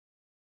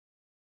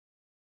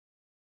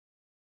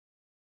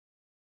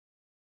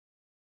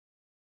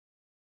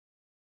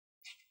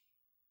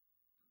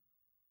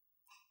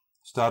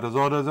Starters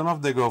orders and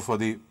off they go for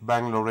the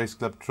Bangalore Race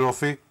Club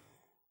Trophy.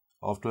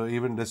 After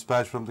even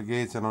dispatch from the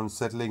gates and on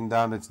settling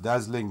down, it's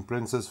Dazzling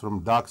Princess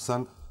from Dark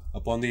Sun.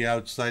 Upon the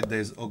outside,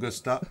 there's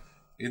Augusta.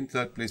 In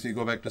third place, we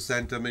go back to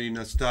Santa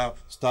Marina Star.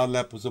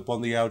 Starlap was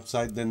upon the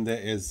outside. Then there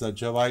is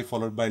Javai,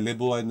 followed by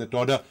Lebua in that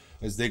order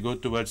as they go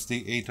towards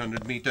the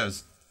 800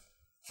 meters.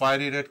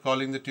 Fiery Red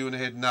calling the tune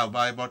ahead now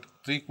by about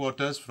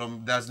 3/4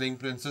 from Dazzling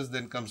Princess.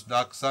 Then comes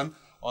Dark Sun.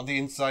 On the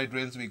inside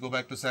rails, we go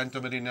back to Santa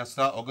Marina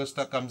Star.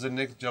 Augusta comes in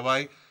next,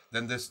 Javai.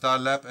 Then there's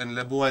Starlap and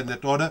Lebua in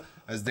that order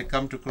as they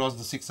come to cross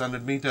the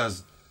 600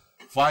 meters.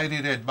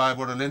 Fiery Red by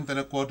about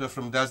 1.25 lengths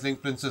from Dazzling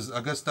Princess.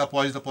 Augusta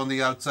poised upon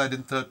the outside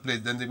in third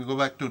place. Then we go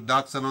back to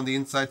Dark Sun on the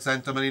inside,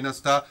 Santa Marina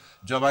Star,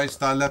 Javai,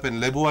 Starlap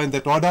and Lebua in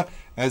that order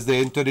as they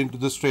enter into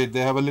the straight.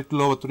 They have a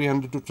little over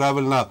 300 to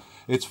travel now.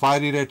 It's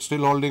Fiery Red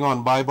still holding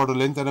on by about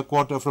 1.25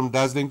 lengths from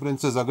Dazzling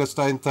Princess.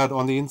 Augusta in third.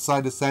 On the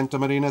inside is Santa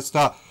Marina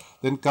Star.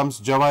 Then comes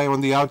Javai. On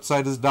the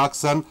outside is Dark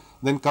Sun.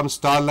 Then comes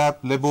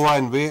Starlap, Lebua,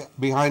 and way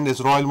behind is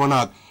Royal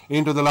Monarch.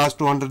 Into the last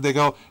 200 they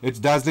go. It's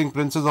Dazzling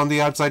Princess on the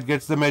outside,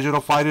 gets the measure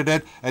of Fiery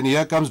Red. And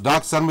here comes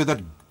Dark Sun with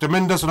a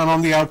tremendous run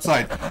on the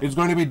outside. It's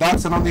going to be Dark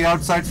Sun on the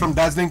outside from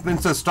Dazzling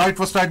Princess. Stride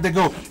for stride they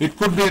go. It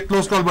could be a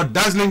close call, but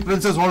Dazzling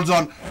Princess holds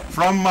on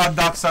from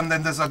Dark Sun.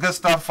 Then there's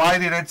Augusta,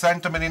 Fiery Red,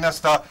 Santa Marina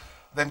Star.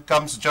 Then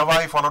comes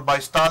Javai, followed by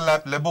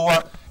Starlap,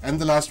 Lebua.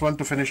 And the last one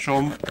to finish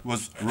home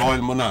was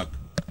Royal Monarch.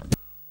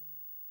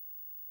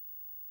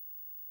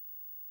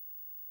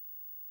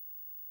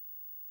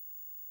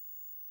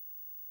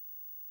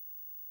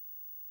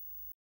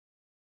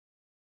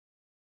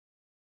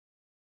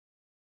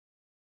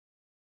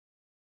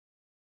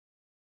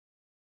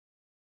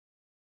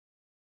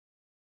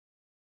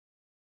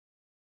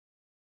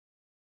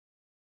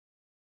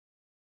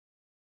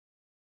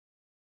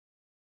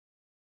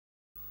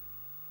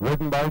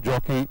 Ridden by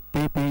jockey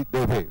P P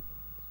Dhebe.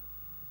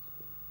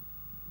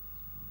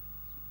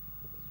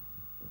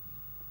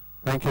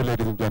 Thank you,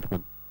 ladies and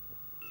gentlemen.